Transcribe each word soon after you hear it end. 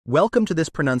Welcome to this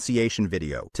pronunciation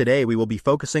video. Today we will be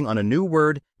focusing on a new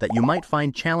word that you might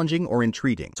find challenging or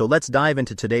intriguing. So let's dive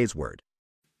into today's word.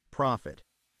 Profit,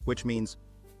 which means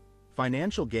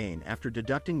financial gain after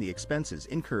deducting the expenses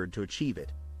incurred to achieve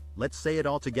it. Let's say it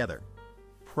all together.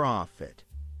 Profit.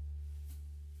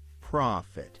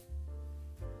 Profit.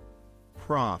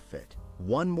 Profit.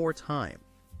 One more time.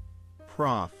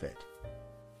 Profit.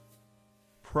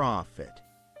 Profit.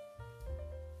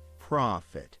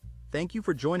 Profit. Thank you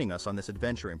for joining us on this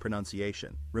adventure in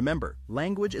pronunciation. Remember,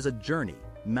 language is a journey,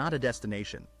 not a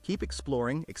destination. Keep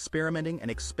exploring, experimenting, and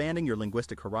expanding your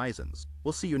linguistic horizons.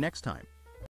 We'll see you next time.